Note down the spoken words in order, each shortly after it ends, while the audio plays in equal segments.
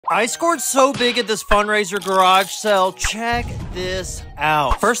I scored so big at this fundraiser garage sale. Check this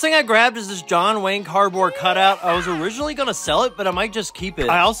out. First thing I grabbed is this John Wayne cardboard cutout. I was originally gonna sell it, but I might just keep it.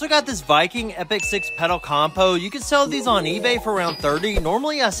 I also got this Viking Epic 6-pedal compo. You can sell these on eBay for around 30.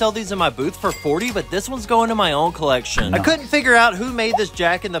 Normally I sell these in my booth for 40, but this one's going to my own collection. I couldn't figure out who made this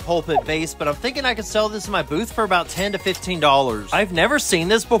Jack in the Pulpit base, but I'm thinking I could sell this in my booth for about $10 to $15. I've never seen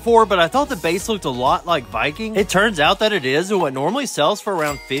this before, but I thought the base looked a lot like Viking. It turns out that it is, and what normally sells for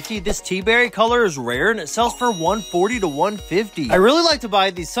around 50. This Tea-Berry color is rare, and it sells for 140 to 150. I really like to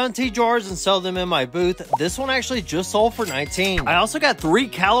buy these Sun Tea jars and sell them in my booth. This one actually just sold for 19. I also got 3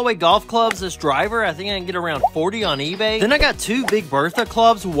 Callaway golf clubs. This driver, I think I can get around 40 on eBay. Then I got 2 Big Bertha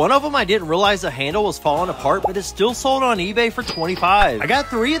clubs. One of them I didn't realize the handle was falling apart, but it's still sold on eBay for 25. I got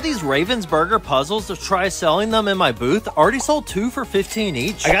 3 of these Ravensburger puzzles to try selling them in my booth. Already sold 2 for 15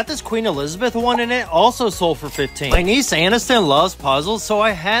 each. I got this Queen Elizabeth one in it, also sold for 15. My niece Aniston loves puzzles, so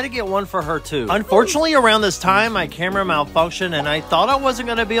I had to get one for her too. Unfortunately, around this time, my camera malfunctioned and I thought I wasn't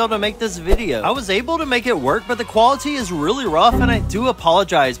going to be able to make this video. I was able to make it work, but the quality is really rough and I do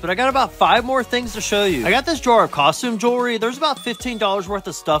apologize, but I got about 5 more things to show you. I got this drawer of costume jewelry. There's about $15 worth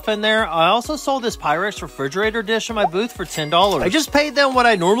of stuff in there. I also sold this Pyrex refrigerator dish in my booth for $10. I just paid them what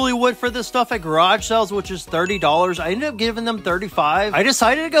I normally would for this stuff at garage sales, which is $30. I ended up giving them $35. I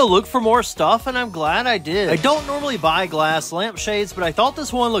decided to go look for more stuff and I'm glad I did. I don't normally buy glass lampshades, but I thought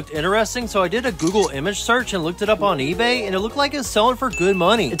this one looked interesting, so I did a Google image search and looked it up on eBay, and it looked like it's selling for good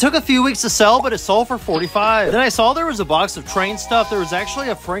money. It took a few weeks to sell, but it sold for $45. Then I saw there was a box of train stuff. There was actually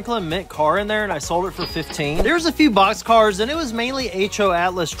a Franklin Mint car in there, and I sold it for $15. There was a few box cars, and it was mainly HO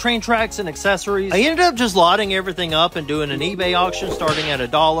Atlas train tracks and accessories. I ended up just lotting everything up and doing an eBay auction starting at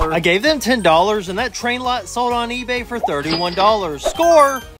 $1. I gave them $10, and that train lot sold on eBay for $31. Score!